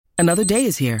Another day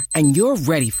is here, and you're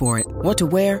ready for it. What to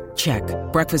wear? Check.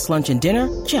 Breakfast, lunch, and dinner?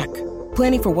 Check.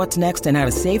 Planning for what's next and how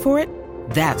to save for it?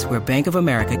 That's where Bank of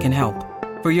America can help.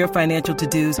 For your financial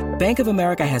to-dos, Bank of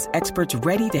America has experts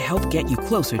ready to help get you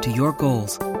closer to your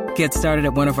goals. Get started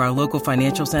at one of our local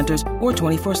financial centers or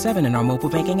 24/7 in our mobile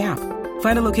banking app.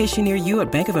 Find a location near you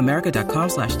at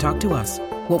bankofamerica.com/talktous.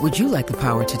 What would you like the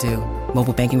power to do?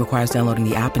 Mobile banking requires downloading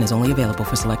the app and is only available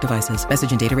for select devices.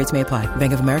 Message and data rates may apply.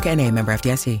 Bank of America N.A., member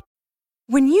FDIC.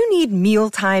 When you need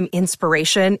mealtime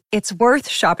inspiration, it's worth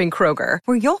shopping Kroger,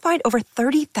 where you'll find over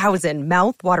 30,000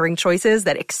 mouth-watering choices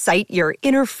that excite your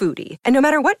inner foodie. And no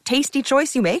matter what tasty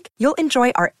choice you make, you'll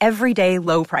enjoy our everyday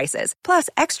low prices, plus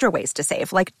extra ways to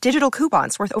save, like digital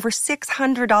coupons worth over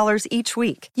 $600 each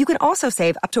week. You can also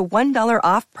save up to $1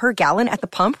 off per gallon at the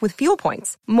pump with fuel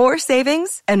points. More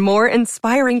savings and more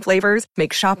inspiring flavors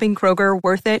make shopping Kroger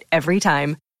worth it every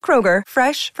time. Kroger,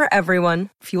 fresh for everyone.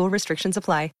 Fuel restrictions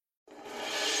apply.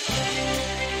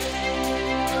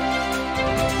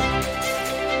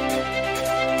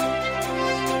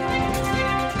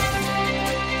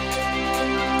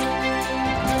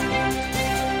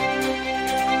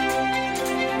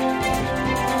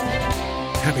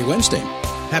 Happy Wednesday.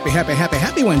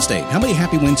 Happy Wednesday. How many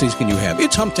happy Wednesdays can you have?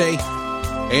 It's hump day.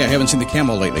 Hey, I haven't seen the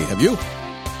camel lately. Have you?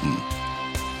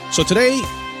 So today,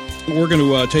 we're going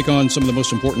to take on some of the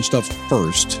most important stuff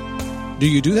first. Do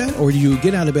you do that? Or do you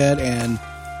get out of bed and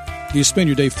you spend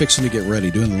your day fixing to get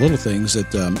ready, doing the little things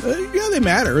that, yeah, they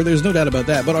matter. There's no doubt about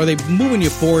that. But are they moving you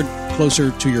forward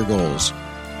closer to your goals?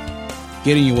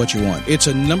 Getting you what you want. It's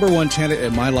a number one tenet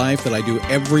in my life that I do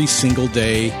every single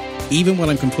day, even when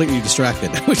I'm completely distracted,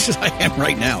 which I am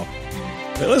right now.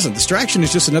 But listen, distraction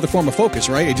is just another form of focus,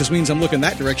 right? It just means I'm looking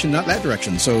that direction, not that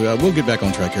direction. So we'll get back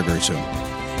on track here very soon.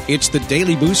 It's the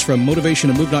Daily Boost from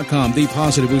MotivationToMove.com, the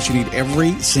positive boost you need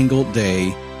every single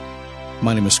day.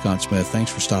 My name is Scott Smith.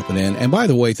 Thanks for stopping in. And by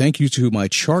the way, thank you to my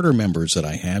charter members that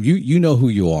I have. You know who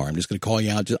you are. I'm just going to call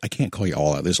you out. I can't call you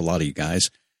all out. There's a lot of you guys.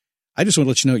 I just want to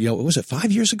let you know, was it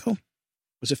 5 years ago?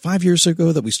 Was it 5 years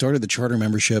ago that we started the charter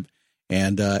membership?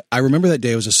 And I remember that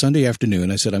day. It was a Sunday afternoon.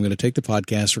 I said, I'm going to take the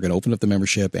podcast. We're going to open up the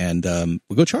membership, and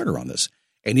we'll go charter on this.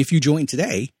 And if you join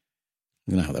today,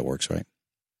 you know how that works, right?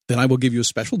 Then I will give you a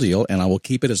special deal, and I will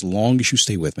keep it as long as you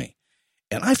stay with me.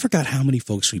 And I forgot how many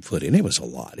folks we put in. It was a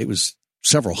lot. It was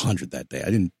several hundred that day.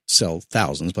 I didn't sell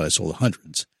thousands, but I sold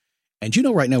hundreds. And you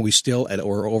know, right now we still at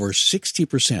or over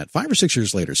 60%, 5 or 6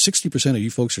 years later, 60% of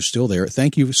you folks are still there.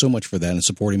 Thank you so much for that and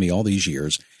supporting me all these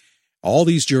years, all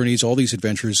these journeys, all these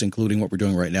adventures, including what we're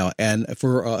doing right now. And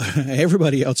for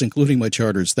everybody else, including my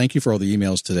charters, thank you for all the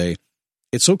emails today.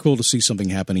 It's so cool to see something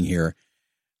happening here.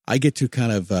 I get to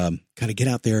kind of get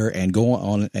out there and go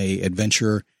on an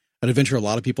adventure a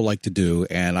lot of people like to do.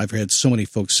 And I've had so many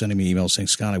folks sending me emails saying,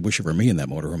 Scott, I wish it were me in that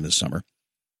motorhome this summer.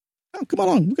 Oh, come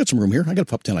along. We've got some room here. I got a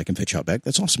pup tent I can pitch out back.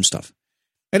 That's awesome stuff.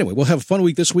 Anyway, we'll have a fun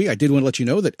week this week. I did want to let you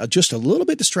know that just a little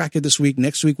bit distracted this week.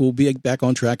 Next week, we'll be back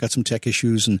on track. Got some tech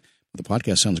issues, and the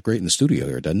podcast sounds great in the studio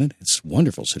here, doesn't it? It's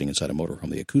wonderful sitting inside a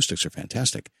motorhome. The acoustics are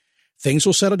fantastic. Things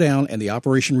will settle down, and the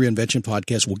Operation Reinvention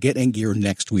podcast will get in gear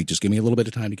next week. Just give me a little bit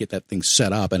of time to get that thing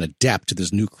set up and adapt to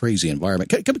this new crazy environment.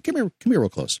 Come here real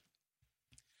close.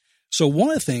 So one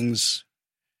of the things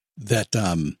that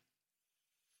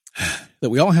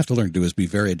we all have to learn to do is be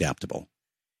very adaptable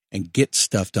and get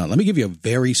stuff done. Let me give you a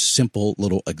very simple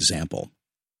little example.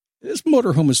 This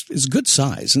motorhome is good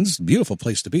size, and it's a beautiful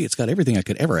place to be. It's got everything I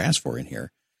could ever ask for in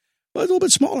here. But it's a little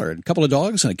bit smaller. A couple of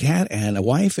dogs and a cat and a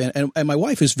wife. And my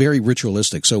wife is very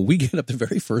ritualistic. So we get up the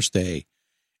very first day,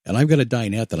 and I've got a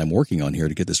dinette that I'm working on here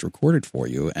to get this recorded for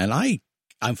you. And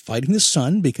I'm fighting the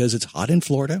sun because it's hot in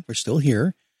Florida. We're still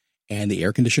here. And the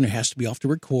air conditioner has to be off to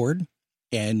record.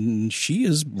 And she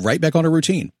is right back on her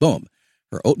routine. Boom.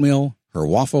 Her oatmeal, her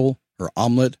waffle, her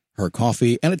omelet, her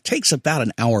coffee. And it takes about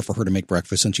an hour for her to make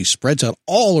breakfast. And she spreads out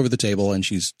all over the table, and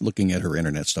she's looking at her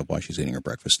internet stuff while she's eating her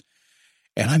breakfast.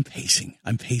 And I'm pacing.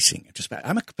 I'm a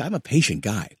patient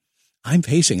guy. I'm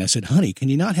pacing. I said, honey, can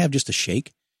you not have just a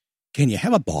shake? Can you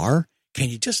have a bar? Can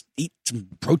you just eat some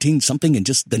protein, something, and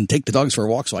just then take the dogs for a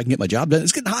walk so I can get my job done?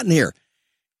 It's getting hot in here.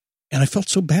 And I felt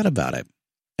so bad about it.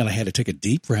 And I had to take a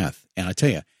deep breath. And I tell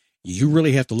you, you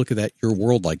really have to look at your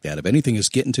world like that. If anything is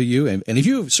getting to you, and if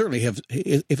you certainly have,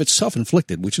 if it's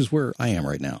self-inflicted, which is where I am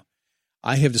right now,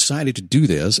 I have decided to do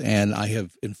this, and I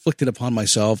have inflicted upon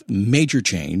myself major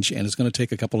change, and it's going to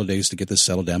take a couple of days to get this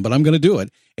settled down, but I'm going to do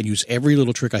it and use every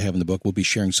little trick I have in the book. We'll be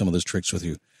sharing some of those tricks with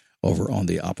you over on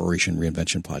the Operation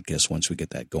Reinvention podcast once we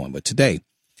get that going. But today,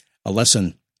 a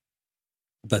lesson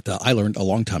that I learned a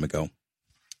long time ago,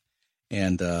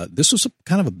 and this was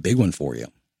kind of a big one for you.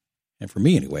 and for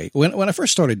me anyway, when I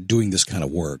first started doing this kind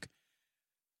of work,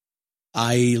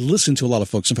 I listened to a lot of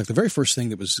folks. In fact, the very first thing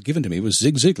that was given to me was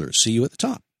Zig Ziglar's See You at the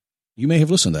Top. You may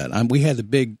have listened to that. We had the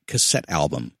big cassette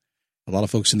album. A lot of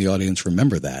folks in the audience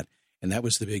remember that. And that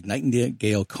was the big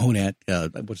Nightingale Conant,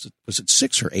 was it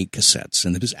 6 or 8 cassettes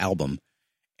in his album?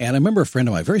 And I remember a friend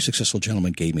of mine, a very successful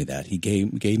gentleman, gave me that. He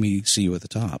gave me See You at the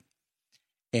Top.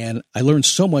 And I learned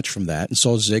so much from that and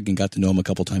saw Zig and got to know him a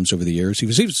couple times over the years. He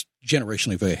was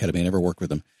generationally very ahead of me. I never worked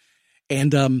with him.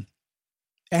 And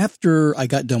after I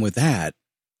got done with that,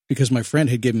 because my friend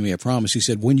had given me a promise, he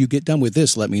said, when you get done with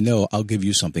this, let me know. I'll give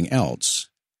you something else.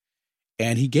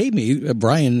 And he gave me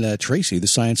Brian Tracy, The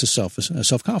Science of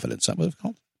Self-Confidence. Is that what it's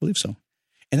called? I believe so.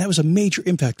 And that was a major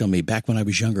impact on me back when I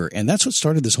was younger. And that's what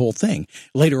started this whole thing.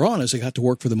 Later on, as I got to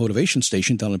work for the motivation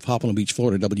station down in Pompano Beach,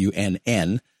 Florida,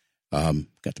 WNN,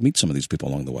 got to meet some of these people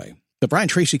along the way. But Brian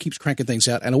Tracy keeps cranking things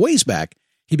out. And a ways back,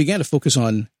 he began to focus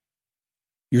on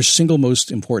your single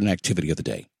most important activity of the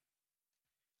day.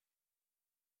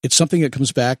 It's something that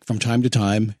comes back from time to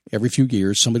time. Every few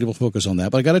years, somebody will focus on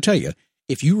that. But I got to tell you,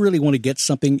 if you really want to get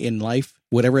something in life,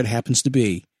 whatever it happens to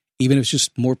be, even if it's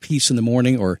just more peace in the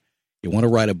morning, or you want to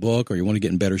write a book, or you want to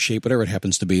get in better shape, whatever it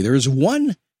happens to be, there is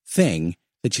one thing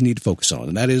that you need to focus on,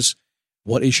 and that is,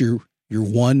 what is your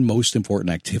one most important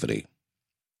activity?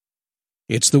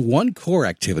 It's the one core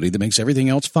activity that makes everything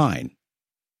else fine.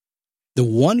 The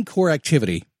one core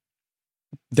activity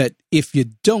that if you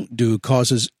don't do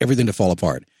causes everything to fall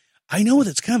apart. I know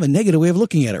that's kind of a negative way of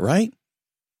looking at it, right?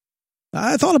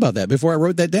 I thought about that before I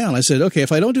wrote that down. I said, okay,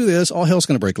 if I don't do this, all hell's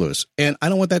going to break loose. And I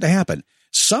don't want that to happen.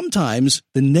 Sometimes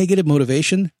the negative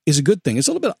motivation is a good thing. It's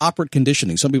a little bit of operant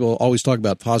conditioning. Some people always talk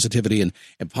about positivity and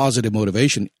positive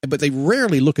motivation, but they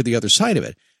rarely look at the other side of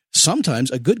it.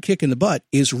 Sometimes a good kick in the butt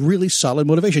is really solid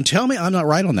motivation. Tell me I'm not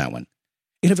right on that one.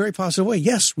 In a very positive way.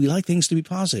 Yes, we like things to be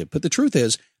positive. But the truth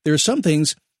is, there are some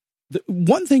things,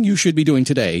 one thing you should be doing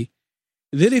today,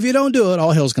 that if you don't do it,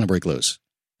 all hell's going to break loose.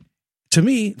 To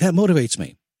me, that motivates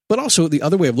me. But also, the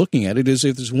other way of looking at it is,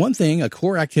 if there's one thing, a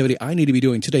core activity I need to be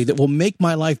doing today that will make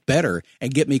my life better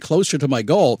and get me closer to my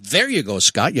goal, there you go,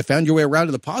 Scott. You found your way around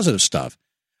to the positive stuff.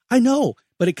 I know,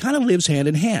 but it kind of lives hand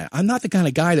in hand. I'm not the kind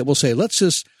of guy that will say, let's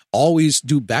just always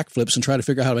do backflips and try to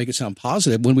figure out how to make it sound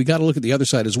positive, when we got to look at the other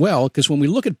side as well. Because when we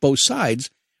look at both sides,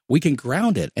 we can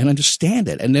ground it and understand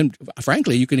it. And then,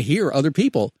 frankly, you can hear other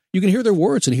people. You can hear their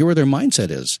words and hear where their mindset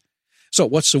is. So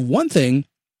what's the one thing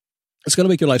that's going to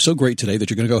make your life so great today that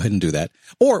you're going to go ahead and do that?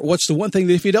 Or what's the one thing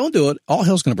that if you don't do it, all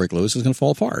hell's going to break loose, it's going to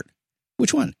fall apart?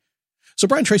 Which one? So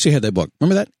Brian Tracy had that book.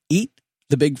 Remember that? Eat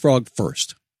the Big Frog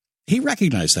First. He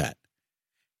recognized that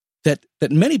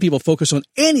many people focus on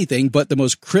anything but the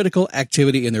most critical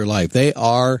activity in their life. They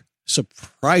are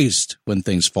surprised when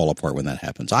things fall apart when that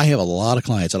happens. I have a lot of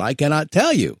clients, and I cannot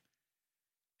tell you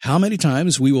how many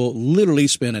times we will literally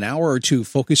spend an hour or two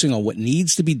focusing on what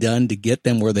needs to be done to get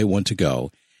them where they want to go.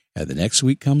 And the next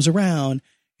week comes around,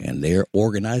 and they're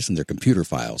organizing their computer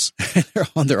files. They're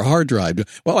on their hard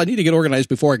drive. Well, I need to get organized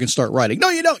before I can start writing. No,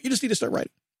 you don't. You just need to start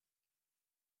writing.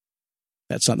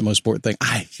 That's not the most important thing.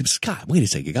 Scott, wait a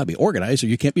second. You got to be organized or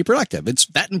you can't be productive. It's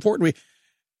that important.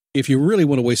 If you really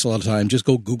want to waste a lot of time, just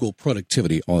go Google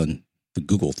productivity on the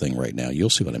Google thing right now. You'll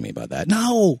see what I mean by that.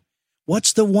 No.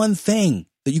 What's the one thing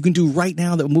that you can do right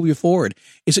now that will move you forward?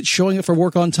 Is it showing up for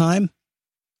work on time,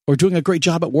 or doing a great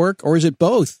job at work, or is it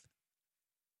both?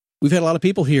 We've had a lot of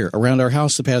people here around our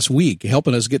house the past week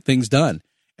helping us get things done.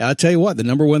 And I'll tell you what, the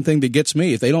number one thing that gets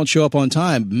me, if they don't show up on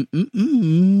time,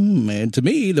 and to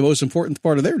me, the most important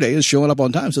part of their day is showing up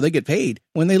on time so they get paid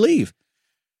when they leave.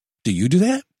 Do you do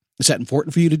that? Is that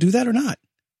important for you to do that or not?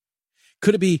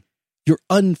 Could it be your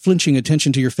unflinching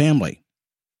attention to your family?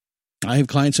 I have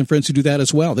clients and friends who do that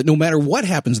as well, that no matter what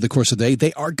happens in the course of the day,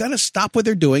 they are going to stop what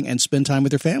they're doing and spend time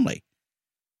with their family.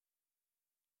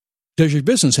 Does your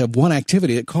business have one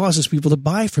activity that causes people to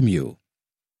buy from you?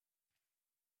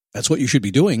 That's what you should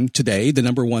be doing today. The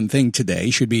number one thing today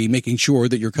should be making sure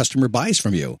that your customer buys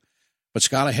from you. But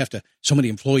Scott, I have so many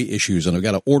employee issues, and I've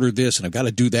got to order this, and I've got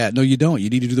to do that. No, you don't. You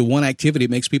need to do the one activity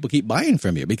that makes people keep buying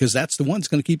from you, because that's the one that's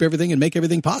going to keep everything and make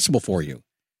everything possible for you.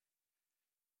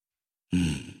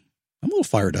 I'm a little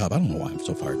fired up. I don't know why I'm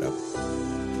so fired up.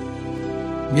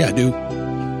 Yeah, I do.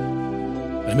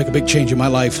 I make a big change in my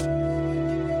life.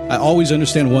 I always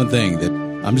understand one thing, that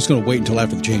I'm just going to wait until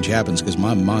after the change happens, because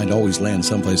my mind always lands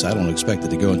someplace I don't expect it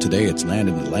to go. And today it's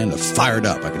landed in the land of fired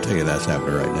up. I can tell you that's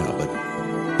happening right now.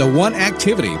 But the one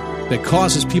activity that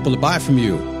causes people to buy from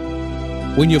you,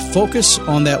 when you focus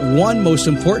on that one most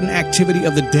important activity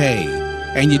of the day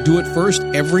and you do it first,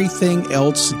 everything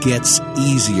else gets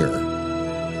easier.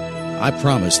 I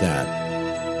promise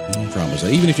that. I promise.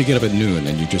 Even if you get up at noon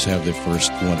and you just have the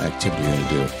first one activity you're going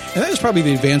to do. And that is probably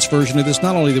the advanced version of this.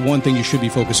 Not only the one thing you should be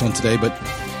focused on today,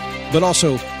 but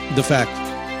also the fact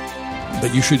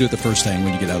that you should do it the first thing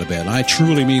when you get out of bed. And I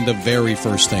truly mean the very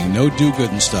first thing. No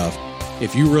do-gooding stuff.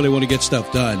 If you really want to get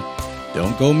stuff done,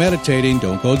 don't go meditating,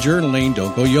 don't go journaling,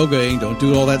 don't go yogaing, don't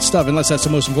do all that stuff unless that's the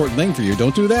most important thing for you.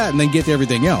 Don't do that and then get to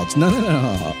everything else. No.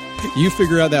 You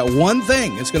figure out that one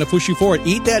thing that's going to push you forward.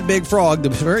 Eat that big frog the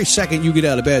very second you get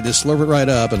out of bed. Just slurp it right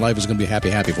up and life is going to be happy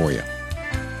for you.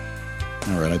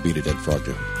 All right, I beat a dead frog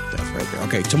to death right there.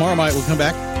 Okay, tomorrow night we'll come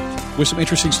back with some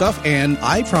interesting stuff, and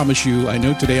I promise you, I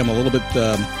know today I'm a little bit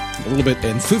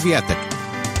enthusiastic,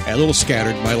 a little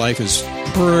scattered. My life is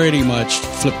pretty much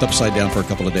flipped upside down for a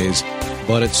couple of days,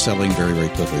 but it's settling very, very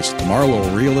quickly. So tomorrow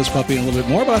we'll reel this puppy in a little bit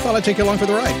more, but I thought I'd take you along for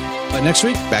the ride. Next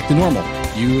week, back to normal.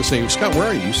 You say, Scott, where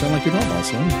are you? You sound like you're normal.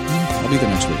 So I'll be there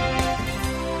next week.